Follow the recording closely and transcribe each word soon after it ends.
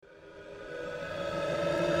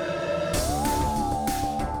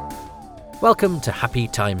Welcome to Happy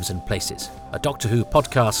Times and Places, a Doctor Who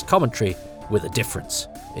podcast commentary with a difference.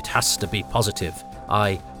 It has to be positive.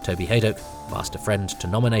 I, Toby Haydock, have asked a friend to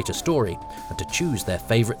nominate a story and to choose their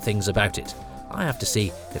favourite things about it. I have to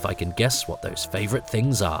see if I can guess what those favourite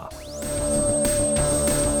things are.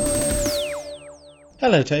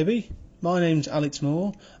 Hello Toby, my name's Alex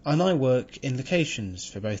Moore and I work in locations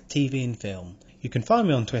for both TV and film. You can find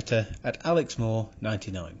me on Twitter at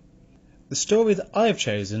AlexMoore99. The story that I have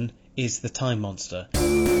chosen is The Time Monster.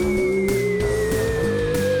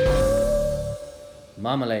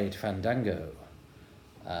 Marmalade Fandango.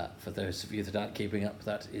 For those of you that aren't keeping up,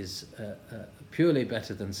 that is purely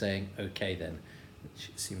better than saying okay then,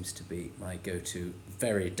 which seems to be my go-to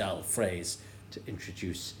very dull phrase to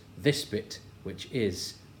introduce this bit, which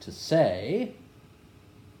is to say,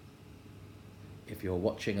 if you're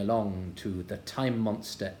watching along to The Time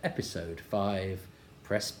Monster episode 5,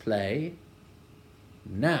 press play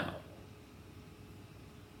now.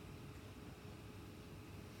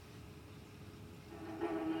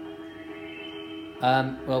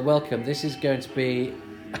 Well, welcome. This is going to be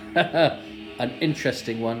an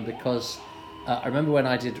interesting one because I remember when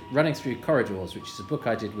I did Running Through Corridors, which is a book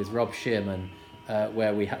I did with Rob Shearman,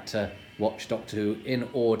 where we had to watch Doctor Who in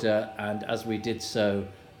order, and as we did so,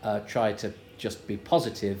 try to just be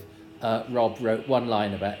positive. Rob wrote one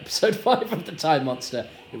line about episode 5 of The Time Monster.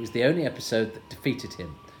 It was the only episode that defeated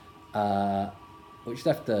him, which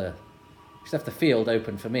left the field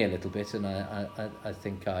open for me a little bit, and I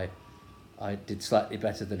think I did slightly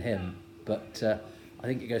better than him, but I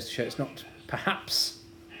think it goes to show it's not perhaps.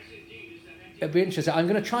 It'd be interesting. I'm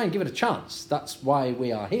going to try and give it a chance. That's why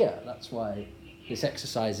we are here. That's why this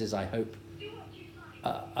exercise is, I hope,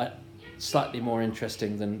 slightly more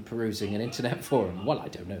interesting than perusing an internet forum. Well, I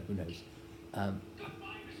don't know. Who knows?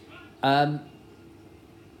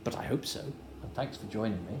 But I hope so. And thanks for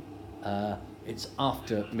joining me. It's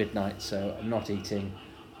after midnight, so I'm not eating.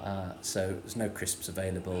 So there's no crisps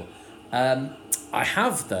available. I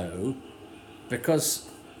have, though, because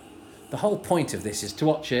the whole point of this is to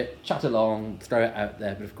watch it, chat along, throw it out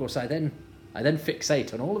there. But of course, I then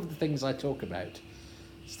fixate on all of the things I talk about.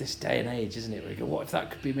 It's this day and age, isn't it? Where you go, what if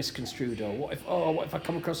that could be misconstrued? Or what if I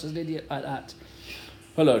come across as an idiot like that?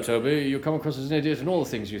 Hello, Toby. You come across as an idiot in all the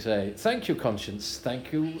things you say. Thank you, conscience.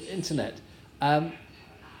 Thank you, internet.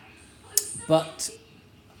 But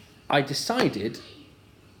I decided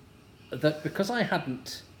that because I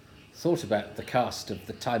hadn't thought about the cast of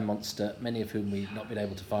The Time Monster, many of whom we've not been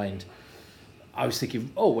able to find, I was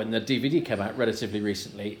thinking, when the DVD came out relatively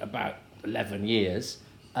recently, about 11 years,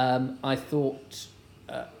 I thought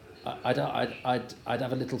I'd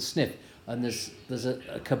have a little sniff. And there's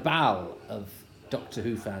a cabal of Doctor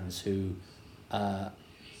Who fans who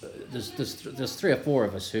there's 3 or 4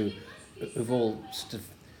 of us who've all sort of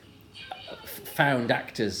found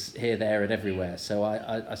actors here, there, and everywhere. So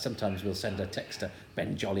I sometimes will send a text to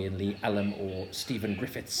Ben Jolly and Lee Allen or Stephen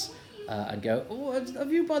Griffiths and go,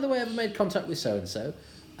 have you, by the way, ever made contact with so-and-so?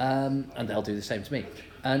 And they'll do the same to me.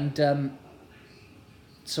 And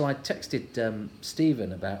so I texted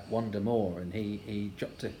Stephen about Wanda Moore, and he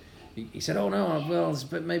dropped he said, oh no, well,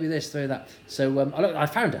 maybe this, maybe that. So I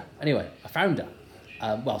found her. Anyway, I found her.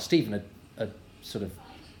 Stephen had sort of,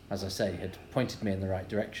 as I say, had pointed me in the right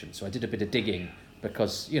direction. So I did a bit of digging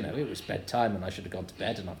because, it was bedtime and I should have gone to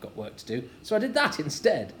bed and I've got work to do. So I did that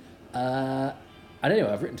instead. And anyway,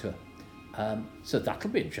 I've written to her. So that'll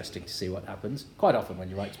be interesting to see what happens. Quite often when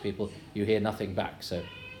you write to people, you hear nothing back. So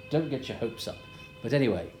don't get your hopes up. But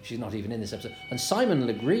anyway, she's not even in this episode. And Simon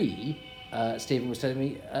Legree, Stephen was telling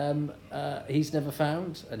me, he's never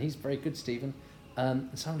found, and he's very good, Stephen. And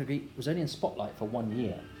Simon Legree was only in Spotlight for 1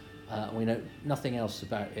 year. We know nothing else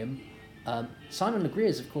about him. Simon Legree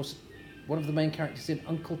is, of course, one of the main characters in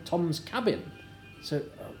Uncle Tom's Cabin. So,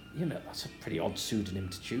 that's a pretty odd pseudonym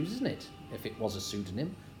to choose, isn't it? If it was a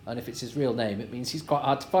pseudonym. And if it's his real name, it means he's quite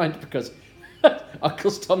hard to find because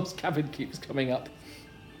Uncle Tom's Cabin keeps coming up.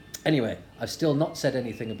 Anyway, I've still not said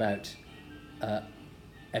anything about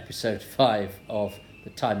episode 5 of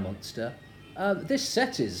The Time Monster. This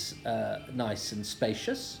set is nice and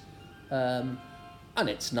spacious. And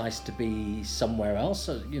it's nice to be somewhere else.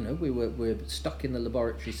 So, we're stuck in the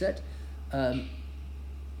laboratory set.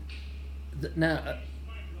 Now,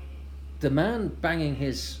 the man banging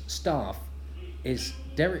his staff is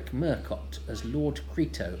Derek Murcott as Lord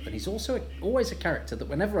Creto, and he's also always a character that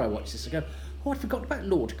whenever I watch this, I go, I'd forgotten about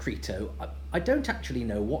Lord Creto. I don't actually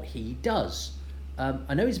know what he does.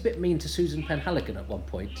 I know he's a bit mean to Susan Penhaligon at one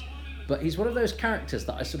point, but he's one of those characters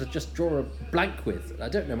that I sort of just draw a blank with. I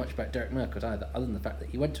don't know much about Derek Murcott either, other than the fact that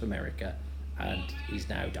he went to America and he's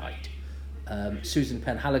now died. Susan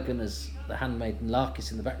Penhaligon as the handmaiden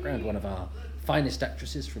Larkis in the background, one of our finest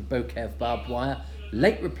actresses from Bouquet of Barbed Wire.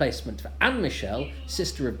 Late replacement for Anne Michelle,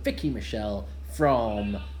 sister of Vicky Michelle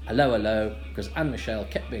from Hello Hello, because Anne Michelle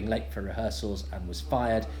kept being late for rehearsals and was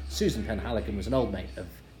fired. Susan Penhaligon was an old mate of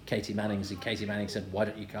Katie Manning's, and Katie Manning said, "Why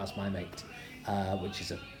don't you cast my mate?" Which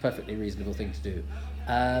is a perfectly reasonable thing to do.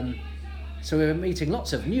 So we were meeting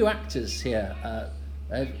lots of new actors here.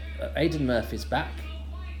 Aidan Murphy's back.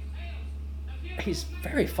 He's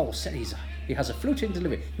very falsetto. He has a fluting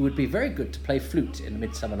delivery. He would be very good to play flute in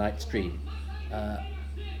Midsummer Night's Dream.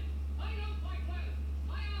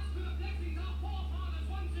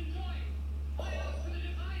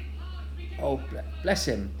 Bless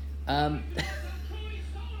him.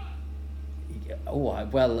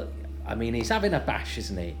 Well, I mean, he's having a bash,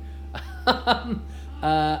 isn't he? And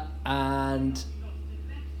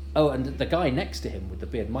the guy next to him with the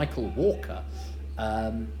beard, Michael Walker,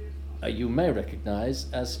 you may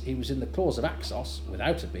recognise as he was in The Claws of Axos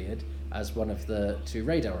without a beard as one of the two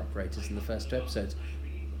radar operators in the first two episodes,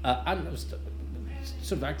 and it was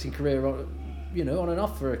sort of acting career on and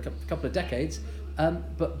off for a couple of decades,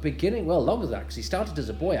 but beginning longer than that, because he started as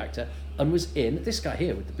a boy actor and was in this guy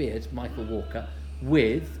here with the beard, Michael Walker.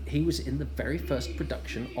 He was in the very first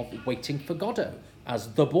production of Waiting for Godot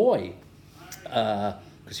as the boy,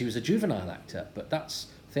 because he was a juvenile actor, but that's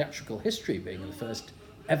theatrical history, being in the first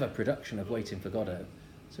ever production of Waiting for Godot.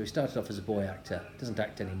 So he started off as a boy actor, doesn't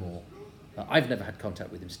act anymore. I've never had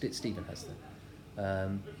contact with him, Stephen has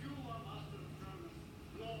though.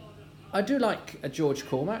 I do like George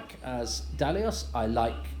Cormack as Dalios. I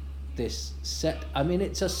like this set. I mean,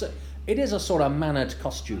 it is a sort of mannered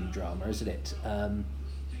costume drama, isn't it?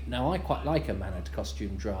 Now, I quite like a mannered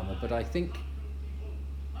costume drama, but I think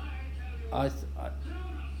I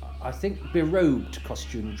think berobed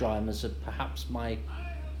costume dramas are perhaps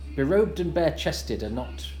berobed and bare-chested are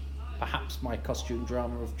not perhaps my costume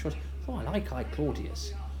drama of choice. Oh, I like I,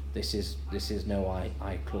 Claudius. This is no I,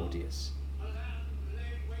 Claudius.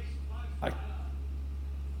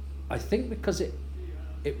 I think because it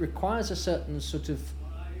requires a certain sort of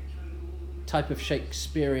type of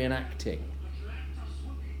Shakespearean acting,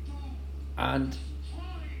 and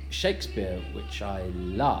Shakespeare, which I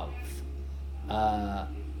love,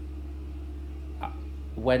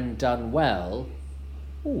 when done well.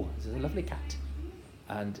 Oh, there's a lovely cat.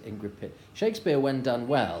 And Ingrid Pitt. Shakespeare, when done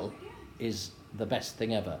well, is the best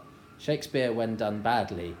thing ever. Shakespeare, when done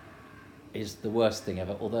badly, is the worst thing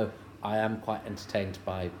ever. Although I am quite entertained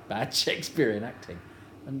by bad Shakespearean acting,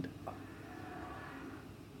 and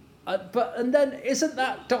then isn't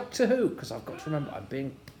that Doctor Who? Because I've got to remember I'm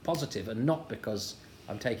being positive, and not because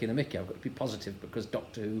I'm taking a mickey. I've got to be positive because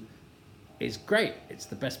Doctor Who is great. It's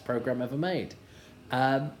the best programme ever made,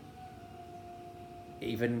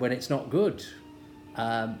 even when it's not good.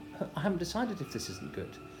 I haven't decided if this isn't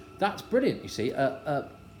good. That's brilliant. You see, a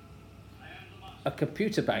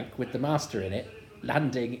computer bank with the Master in it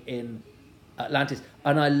landing in Atlantis,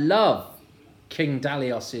 and I love King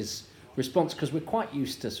Dalios's response, because we're quite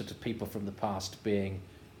used to sort of people from the past being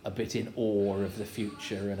a bit in awe of the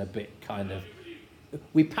future and a bit kind of,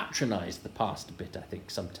 we patronise the past a bit, I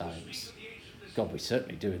think, sometimes. God, we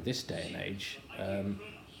certainly do in this day and age,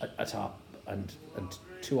 at our and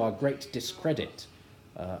to our great discredit.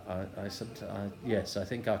 Yes, I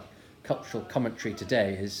think our cultural commentary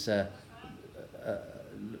today is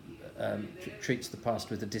treats the past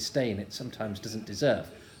with a disdain it sometimes doesn't deserve.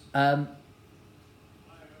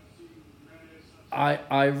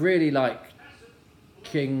 I really like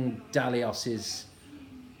King Dalios's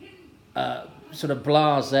sort of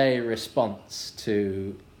blasé response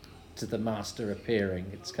to the Master appearing.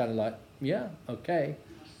 It's kind of like, yeah, okay.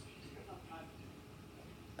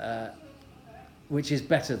 Which is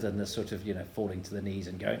better than the sort of, falling to the knees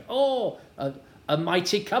and going, oh, a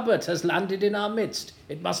mighty cupboard has landed in our midst.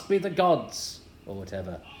 It must be the gods, or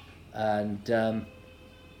whatever. And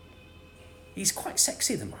he's quite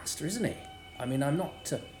sexy, the Master, isn't he? I mean, I'm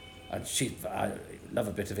not... I love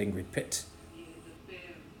a bit of Ingrid Pitt.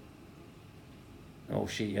 Oh,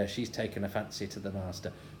 she's taken a fancy to the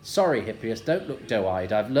Master. Sorry, Hippias, don't look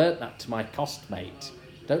doe-eyed. I've learnt that to my cost-mate.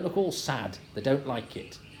 Don't look all sad. They don't like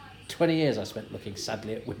it. 20 years I spent looking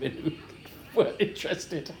sadly at women who weren't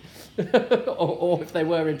interested. or if they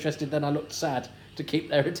were interested, then I looked sad to keep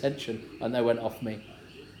their attention, and they went off me.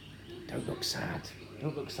 Don't look sad.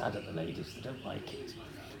 Don't look sad at the ladies. They don't like it.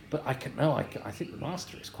 But I think the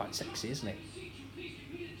Master is quite sexy, isn't he?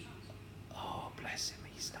 Oh, bless him.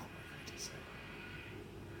 He's not good, is he?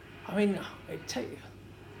 I mean, it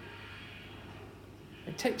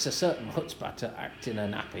takes a certain chutzpah to act in a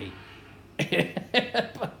nappy.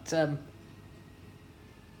 But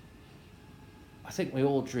I think we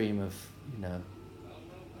all dream of,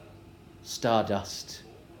 stardust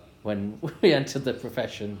when we enter the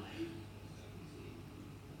profession,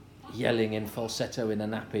 yelling in falsetto in a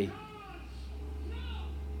nappy,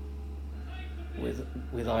 with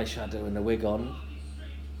eyeshadow and a wig on.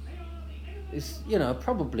 It's,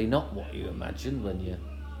 probably not what you imagined when you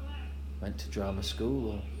went to drama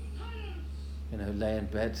school, or, lay in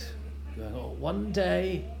bed going, oh, one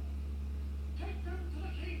day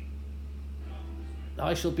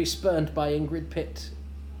I shall be spurned by Ingrid Pitt.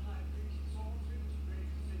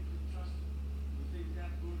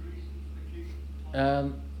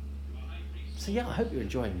 So yeah, I hope you're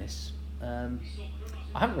enjoying this. I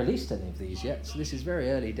haven't released any of these yet, so this is very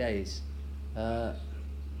early days.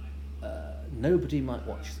 Nobody might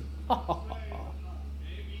watch them.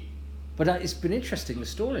 But it's been interesting, the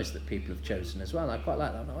stories that people have chosen as well. I quite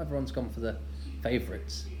like that. Not everyone's gone for the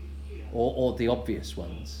favourites or the obvious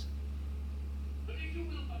ones.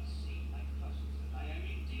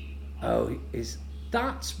 Oh,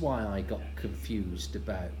 that's why I got confused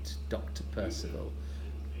about Dr. Percival,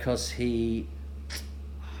 because it's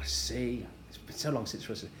been so long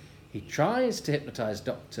since he tries to hypnotise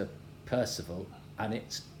Dr. Percival, and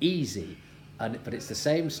it's easy, but it's the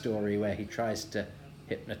same story where he tries to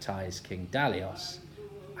hypnotise King Dalios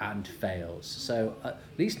and fails. So at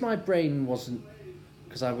least my brain wasn't,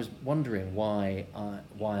 because I was wondering why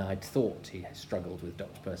I'd thought he struggled with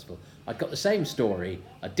Dr. Percival. I'd got the same story,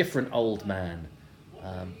 a different old man.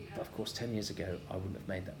 But of course, 10 years ago, I wouldn't have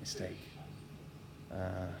made that mistake.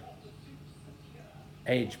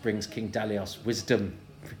 Age brings King Dalios wisdom.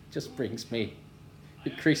 Just brings me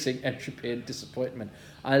increasing entropy and disappointment.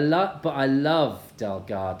 I love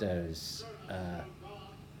Delgado's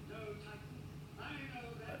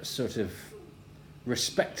sort of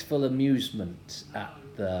respectful amusement at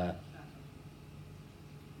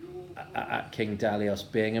King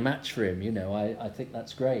Dalios being a match for him. I think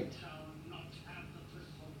that's great.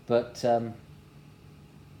 But I'm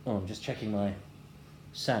just checking my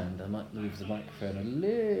sound. I might move the microphone a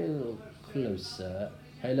little closer.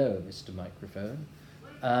 Hello, Mr. Microphone.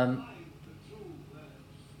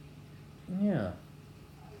 Yeah,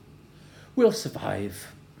 we'll survive.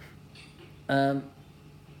 And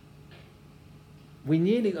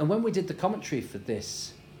when we did the commentary for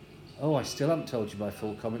this, I still haven't told you my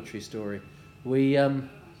full commentary story.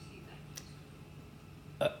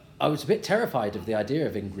 I was a bit terrified of the idea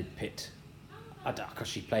of Ingrid Pitt, because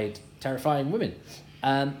she played terrifying women.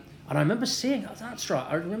 And I remember seeing her, that's right,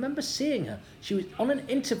 I remember seeing her. She was on an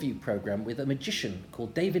interview programme with a magician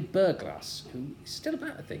called David Burglass, who is still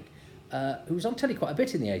about, I think, who was on telly quite a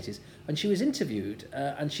bit in the 80s. And she was interviewed,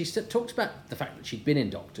 and she talked about the fact that she'd been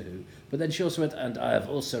in Doctor Who, but then she also went, and I have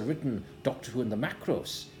also written Doctor Who and the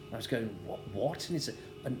Macros. And I was going, what?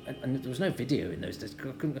 And there was no video in those days.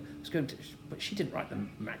 But she didn't write the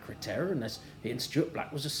Macra Terror unless Ian Stuart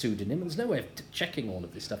Black was a pseudonym. And there's no way of checking all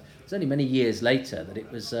of this stuff. It's only many years later that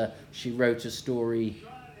it was she wrote a story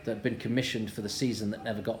that had been commissioned for the season that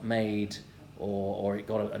never got made, or it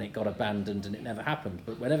got abandoned and it never happened.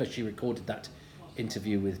 But whenever she recorded that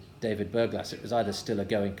interview with David Burglass, it was either still a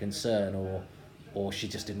going concern or she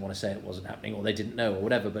just didn't want to say it wasn't happening, or they didn't know, or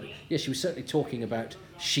whatever. But yeah, she was certainly talking about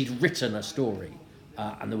she'd written a story.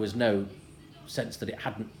 And there was no sense that it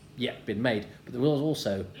hadn't yet been made. But there was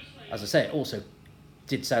also, as I say, it also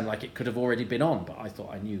did sound like it could have already been on, but I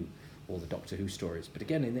thought I knew all the Doctor Who stories. But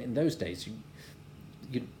again, in those days,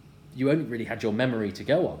 you only really had your memory to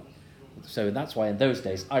go on. So that's why in those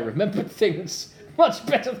days I remembered things much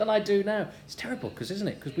better than I do now. It's terrible, isn't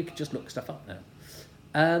it? Because we could just look stuff up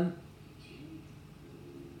now.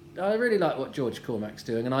 I really like what George Cormack's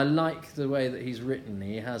doing, and I like the way that he's written.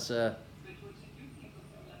 He has a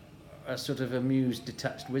sort of amused,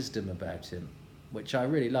 detached wisdom about him, which I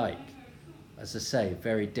really like. As I say,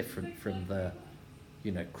 very different from the,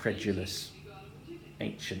 credulous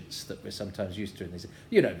ancients that we're sometimes used to in these.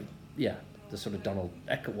 The sort of Donald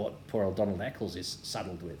Eccles, what poor old Donald Eccles is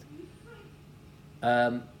saddled with.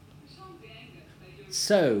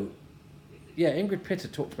 So, yeah, Ingrid Pitt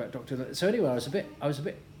had talked about Doctor. So anyway, I was a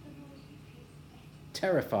bit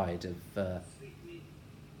terrified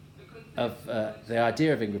of the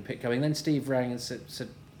idea of Ingrid Pitt coming. Then Steve rang and said,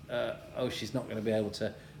 she's not going to be able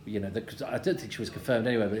to, because I don't think she was confirmed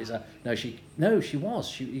anyway. But it's she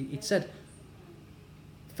was. He'd said,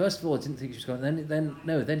 first of all, I didn't think she was going.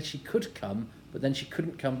 Then she could come, but then she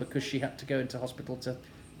couldn't come because she had to go into hospital to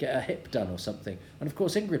get her hip done or something. And of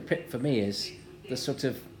course, Ingrid Pitt for me is the sort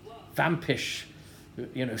of vampish,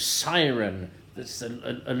 siren. This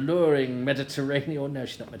alluring Mediterranean. Or no,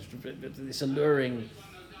 she's not Mediterranean. But this alluring.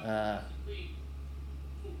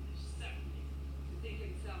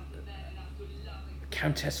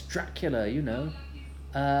 Countess Dracula, you know.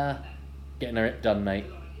 Getting her it done, mate.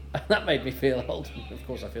 That made me feel old. Of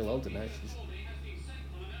course I feel older now.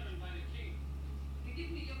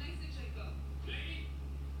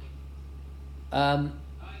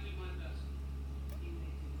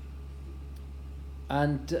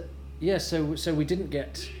 And yeah, so we didn't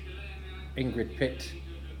get Ingrid Pitt.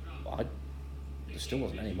 There still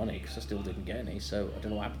wasn't any money because I still didn't get any. So I don't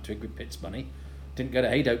know what happened to Ingrid Pitt's money. Didn't go to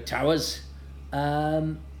Hadoke Towers.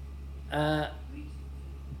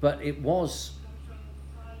 But it was,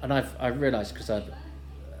 and I realised because I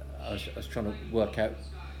was trying to work out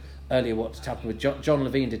earlier what's happened with John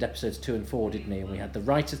Levine did episodes 2 and 4, didn't he? And we had the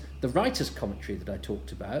writers commentary that I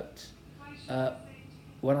talked about.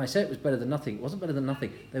 When I say it was better than nothing, it wasn't better than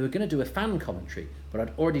nothing. They were going to do a fan commentary, but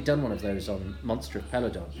I'd already done one of those on Monster of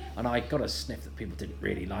Peladon, and I got a sniff that people didn't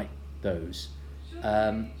really like those.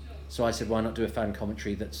 So I said, why not do a fan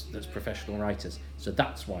commentary that's professional writers? So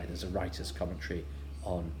that's why there's a writer's commentary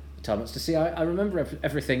on The Time Monster. See, I remember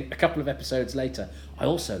everything a couple of episodes later. I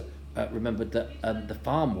also remembered that the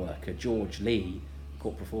farm worker, George Lee,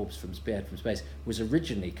 Corporal Forbes from Spearhead from Space, was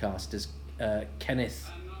originally cast as Kenneth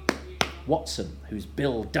Watson, who's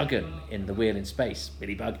Bill Duggan in The Wheel in Space,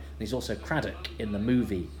 Billy Bug, and he's also Craddock in the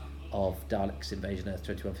movie of Daleks Invasion Earth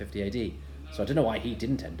 2150 AD. So I don't know why he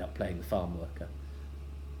didn't end up playing the farm worker.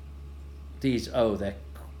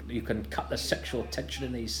 You can cut the sexual tension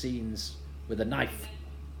in these scenes with a knife.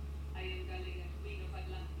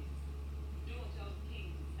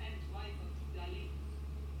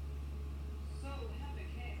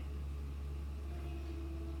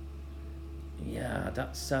 Yeah,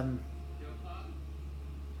 that's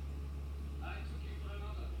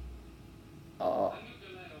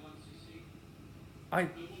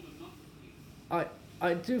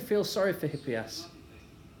I do feel sorry for Hippias.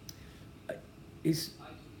 His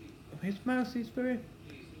mouth is very,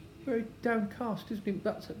 very downcast, isn't he?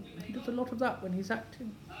 He does a lot of that when he's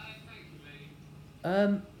acting.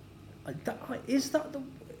 Is that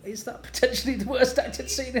potentially the worst acted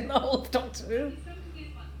scene in the whole of Doctor Who?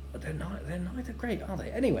 They're neither great, are they?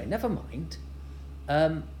 Anyway, never mind.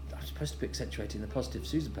 I'm supposed to be accentuating the positive.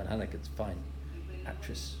 Susan Penhaligon's fine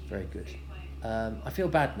actress, very good. I feel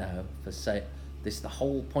bad now for saying this. The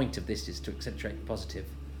whole point of this is to accentuate the positive.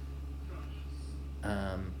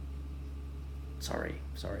 Sorry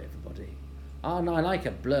everybody. Oh no, I like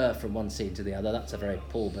a blur from one scene to the other. That's a very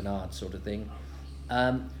Paul Bernard sort of thing.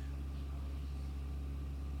 And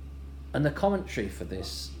the commentary for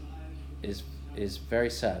this is very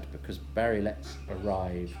sad because Barry Letts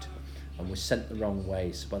arrived and was sent the wrong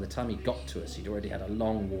way. So by the time he got to us, he'd already had a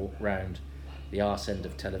long walk round the arse end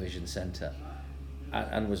of Television Centre,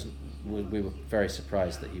 and we were very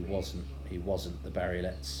surprised that he wasn't the Barry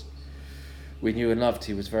Letts we knew and loved.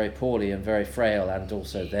 He was very poorly and very frail, and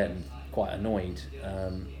also then quite annoyed,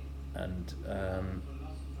 and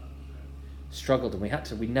struggled. And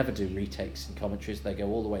we never do retakes in commentaries. They go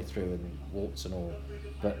all the way through and warts and all.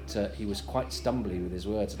 But he was quite stumbly with his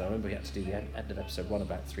words, and I remember he had to do the end of episode 1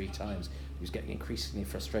 about 3 times. He was getting increasingly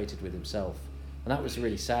frustrated with himself, and that was a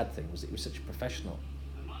really sad thing. Was he was such a professional,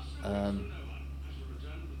 and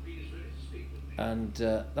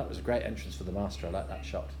that was a great entrance for the Master. I like that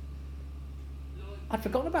shot. I'd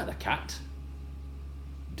forgotten about the cat.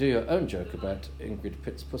 Do your own joke about Ingrid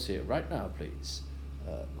Pitt's pussy right now, please,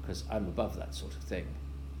 because I'm above that sort of thing.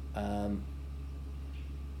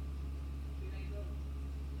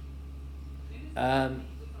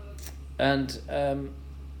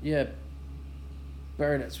 Yeah,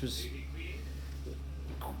 Baronet's was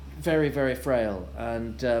very, very frail,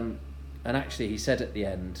 and actually he said at the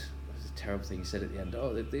end, it was a terrible thing he said at the end,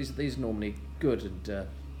 oh, these are normally good, and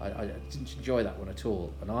I didn't enjoy that one at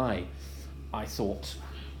all, and I thought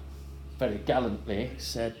very gallantly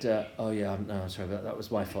said, oh yeah, no, I'm sorry, that was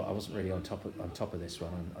my fault. I wasn't really on top of this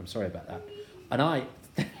one. I'm sorry about that. And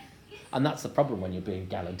and that's the problem when you're being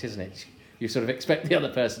gallant, isn't it? You sort of expect the other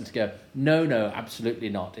person to go, no, absolutely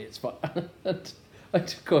not. It's fine. and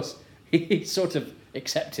of course, he sort of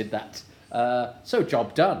accepted that. So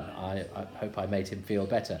job done. I hope I made him feel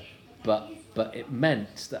better. But it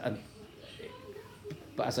meant that.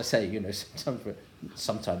 But as I say,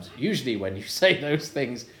 sometimes, usually when you say those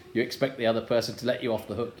things, you expect the other person to let you off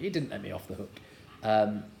the hook. He didn't let me off the hook.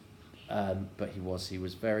 But he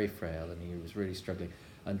was very frail, and he was really struggling.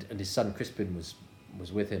 And his son Crispin was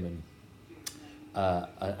with him, and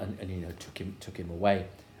took him away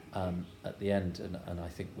at the end. And I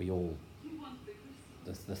think we all,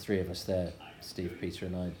 the three of us there, Steve, Peter,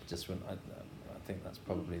 and I, just went. I think that's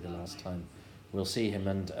probably the last time we'll see him.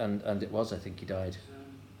 And it was. I think he died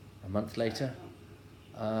a month later.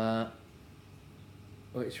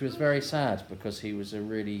 which was very sad because he was a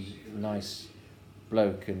really nice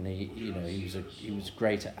bloke, and he was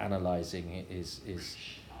great at analysing his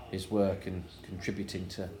work and contributing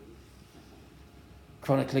to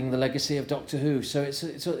chronicling the legacy of Doctor Who. So it's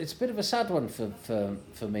a bit of a sad one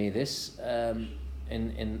for me, this,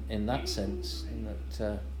 in that sense, in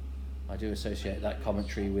that I do associate that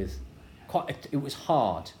commentary with it was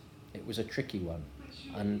hard. It was a tricky one,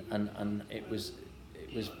 and it was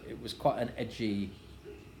quite an edgy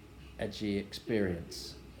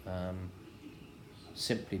experience,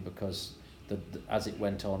 simply because as it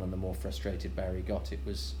went on and the more frustrated Barry got, it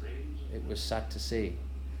was sad to see.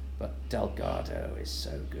 But Delgado is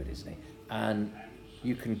so good, isn't he? And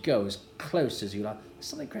you can go as close as you like. There's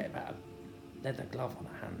something great about a leather glove on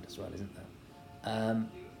a hand as well, isn't there?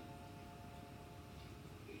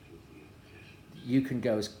 You can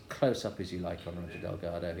go as close up as you like on Roger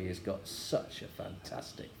Delgado. He has got such a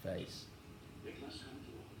fantastic face.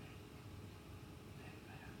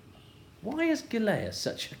 Why is Galea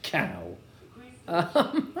such a cow?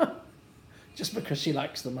 Just because she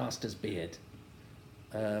likes the Master's beard.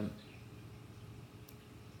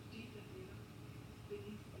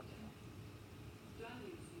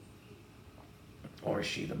 Or is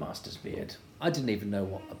she the Master's beard? I didn't even know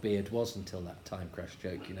what a beard was until that Time Crash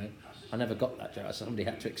joke, you know. I never got that joke. Somebody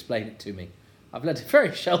had to explain it to me. I've led a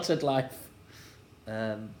very sheltered life.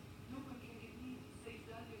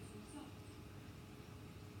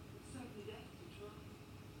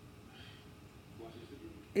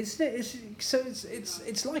 It's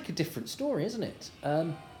like a different story, isn't it?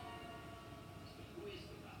 And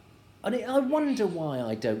I wonder why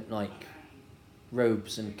I don't like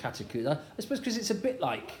robes and catacombs. I suppose because it's a bit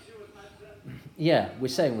like, yeah, we're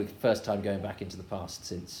saying we're first time going back into the past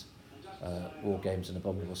since War Games and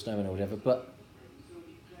Abominable Snowmen or whatever, but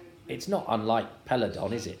it's not unlike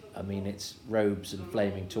Peladon, is it? I mean, it's robes and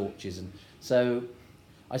flaming torches, and so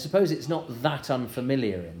I suppose it's not that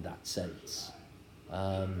unfamiliar in that sense.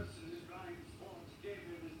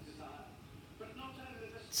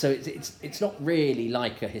 So it's not really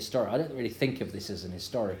like a historical. I don't really think of this as an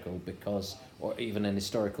historical or even an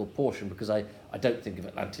historical portion, because I don't think of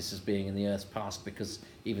Atlantis as being in the Earth's past, because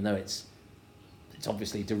even though it's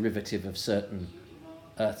obviously derivative of certain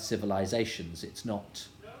Earth civilizations, it's not.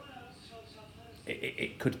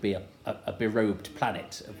 It could be a berobed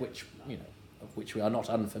planet of which we are not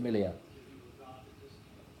unfamiliar.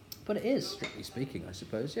 But it is, strictly speaking, I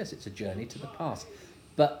suppose. Yes, it's a journey to the past.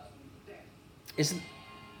 But isn't...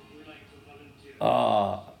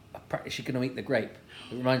 is she going to eat the grape?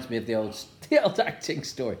 It reminds me of the old acting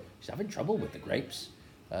story. She's having trouble with the grapes.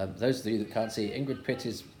 Those of you that can't see, Ingrid Pitt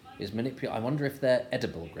is manipulating. I wonder if they're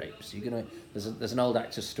edible grapes. There's an old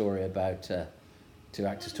actor story about two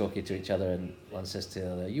actors talking to each other, and one says to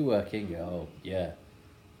the other, "Are you working?" "Oh, yeah."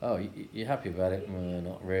 "Oh, you happy about it?"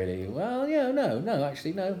 "Not really." "Well, yeah, no,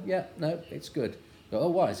 actually, no, yeah, no, it's good." "Oh,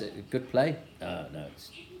 why? Is it a good play?" No, it's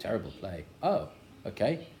a terrible play." "Oh,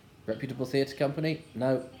 okay. Reputable theatre company?"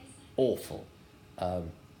 "No, awful."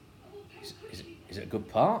 Is it a good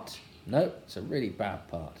part?" "No, it's a really bad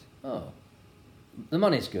part." "Oh, the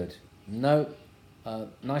money's good?" "No."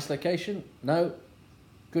 Nice location?" "No."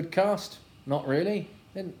 Good cast?" "Not really."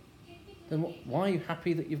 Then why are you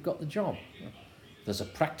happy that you've got the job?" "There's a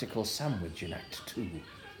practical sandwich in Act 2.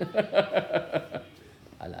 I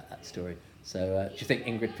like that story. So, do you think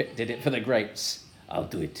Ingrid Pitt did it for the grapes? "I'll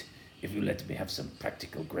do it if you let me have some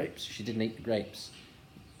practical grapes." She didn't eat the grapes.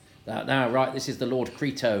 Now, right, this is the Lord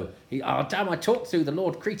Creto. Damn, I talked through the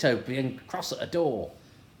Lord Creto being cross at a door.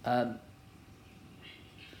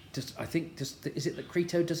 Is it that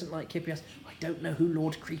Creto doesn't like Hippias? I don't know who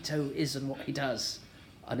Lord Creto is and what he does.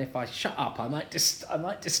 And if I shut up, I might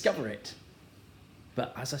discover it.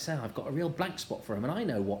 But as I say, I've got a real blank spot for him, and I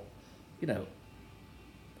know what,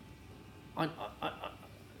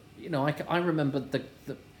 I remember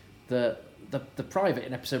the private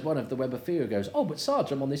in episode 1 of The Web of Fear goes, "Oh, but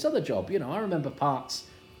Sarge, I'm on this other job." I remember parts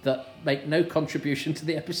that make no contribution to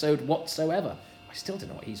the episode whatsoever. I still don't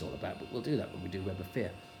know what he's all about, but we'll do that when we do Web of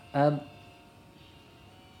Fear. And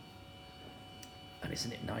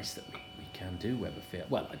isn't it nice that we can do Web of Fear?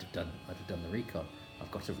 Well, I'd have done the recon.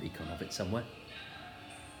 I've got a recon of it somewhere.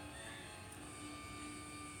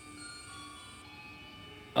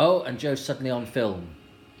 Oh, and Joe's suddenly on film.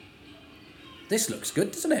 This looks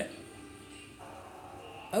good, doesn't it?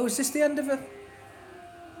 Oh, is this the end of a...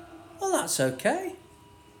 Well, that's okay.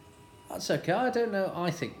 That's okay. I don't know.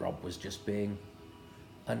 I think Rob was just being...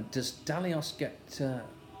 And does Dalios get a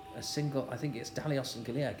single... I think it's Dalios and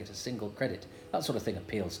Galea get a single credit. That sort of thing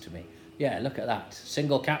appeals to me. Yeah, look at that.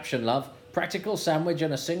 Single caption, love. Practical sandwich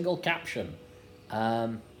and a single caption.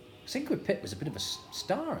 Ingrid Pitt was a bit of a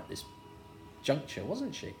star at this juncture,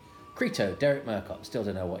 wasn't she? Creto, Derek Murcott, still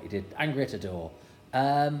don't know what he did. Angrietta Dor.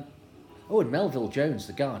 And Melville Jones,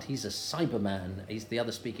 the guard, he's a Cyberman. He's the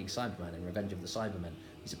other speaking Cyberman in Revenge of the Cybermen.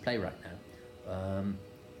 He's a playwright now.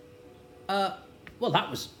 Well, that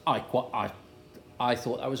was... I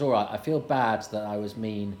thought that was all right. I feel bad that I was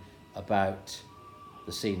mean about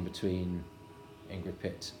the scene between Ingrid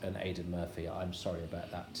Pitt and Aidan Murphy. I'm sorry about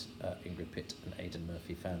that, Ingrid Pitt and Aidan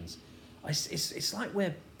Murphy fans. It's like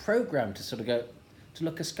we're programmed to sort of go... to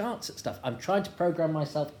look askance at stuff. I'm trying to program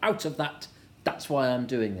myself out of that. That's why I'm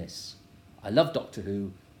doing this. I love Doctor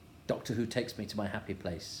Who. Doctor Who takes me to my happy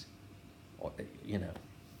place. Or, you know.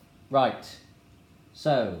 Right.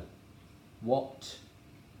 So, what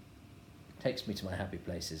takes me to my happy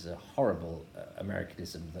place is a horrible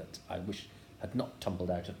Americanism that I wish had not tumbled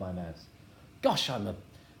out of my mouth. Gosh, I'm a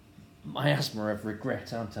miasma of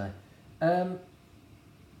regret, aren't I?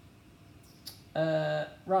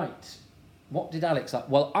 Right. What did Alex like?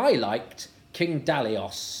 Well, I liked King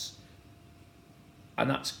Dalios, and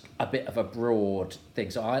that's a bit of a broad thing.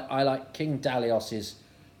 So I like King Dalios's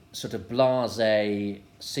sort of blasé,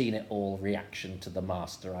 seen-it-all reaction to the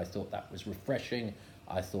Master. I thought that was refreshing.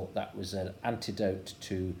 I thought that was an antidote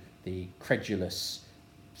to the credulous,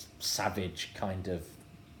 savage kind of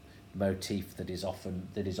motif that is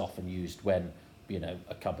often used when, you know,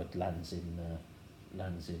 a cupboard lands in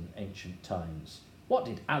ancient times. What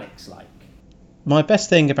did Alex like? My best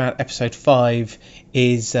thing about episode 5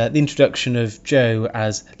 is the introduction of Jo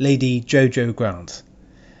as Lady Jojo Grant.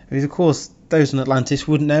 Because, of course, those on Atlantis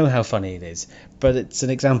wouldn't know how funny it is, but it's an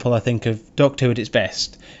example, I think, of Doctor Who at its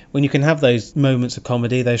best, when you can have those moments of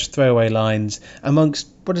comedy, those throwaway lines, amongst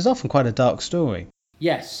what is often quite a dark story.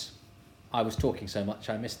 Yes, I was talking so much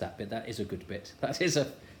I missed that bit. That is a good bit. That is a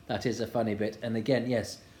funny bit. And again,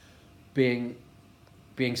 yes, being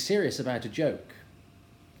serious about a joke,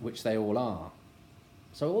 which they all are.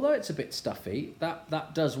 So although it's a bit stuffy,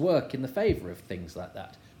 that does work in the favour of things like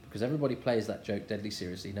that, because everybody plays that joke deadly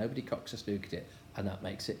seriously, nobody cocks a spook at it, and that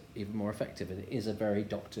makes it even more effective. And it is a very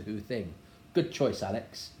Doctor Who thing. Good choice,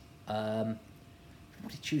 Alex. Everybody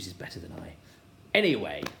chooses better than I.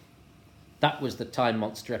 Anyway, that was the Time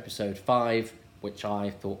Monster episode 5, which I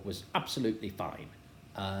thought was absolutely fine.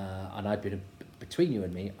 And I'd been, between you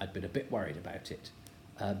and me, I'd been a bit worried about it.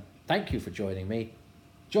 Thank you for joining me.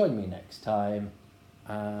 Join me next time.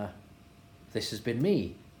 This has been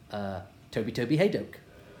me, Toby Haydock.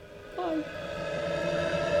 Bye.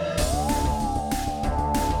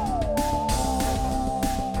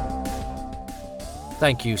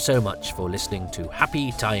 Thank you so much for listening to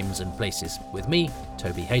Happy Times and Places with me,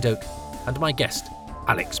 Toby Haydock, and my guest,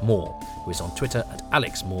 Alex Moore, who is on Twitter at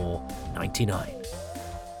AlexMoore99.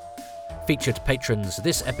 Featured patrons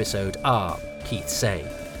this episode are Keith Say,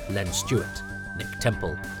 Len Stewart, Nick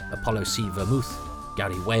Temple, Apollo C. Vermouth,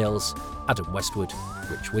 Gary Wales, Adam Westwood,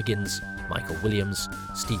 Rich Wiggins, Michael Williams,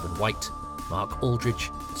 Stephen White, Mark Aldridge,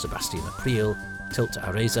 Sebastian April, Tilt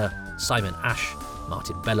Areza, Simon Ash,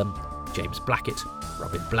 Martin Bellum, James Blackett,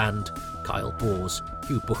 Robin Bland, Kyle Bors,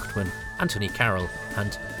 Hugh Buchtman, Anthony Carroll,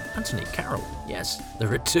 and Anthony Carroll. Yes,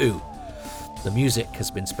 there are two. The music has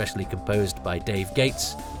been specially composed by Dave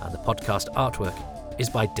Gates, and the podcast artwork is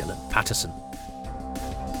by Dylan Patterson.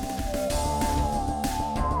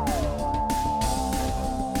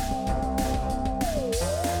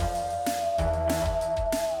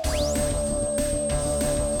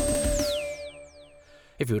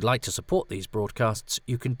 If you would like to support these broadcasts,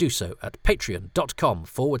 you can do so at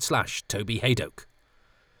patreon.com/Toby Haydock.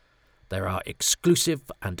 There are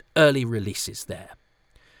exclusive and early releases there.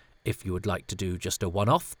 If you would like to do just a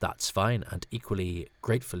one-off, that's fine, and equally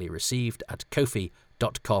gratefully received at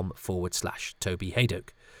kofi.com/Toby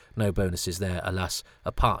Haydock. No bonuses there, alas,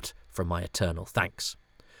 apart from my eternal thanks.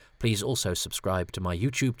 Please also subscribe to my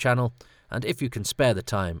YouTube channel, and if you can spare the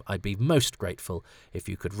time, I'd be most grateful if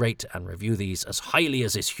you could rate and review these as highly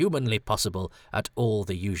as is humanly possible at all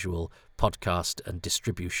the usual podcast and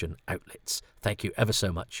distribution outlets. Thank you ever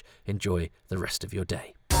so much. Enjoy the rest of your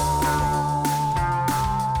day.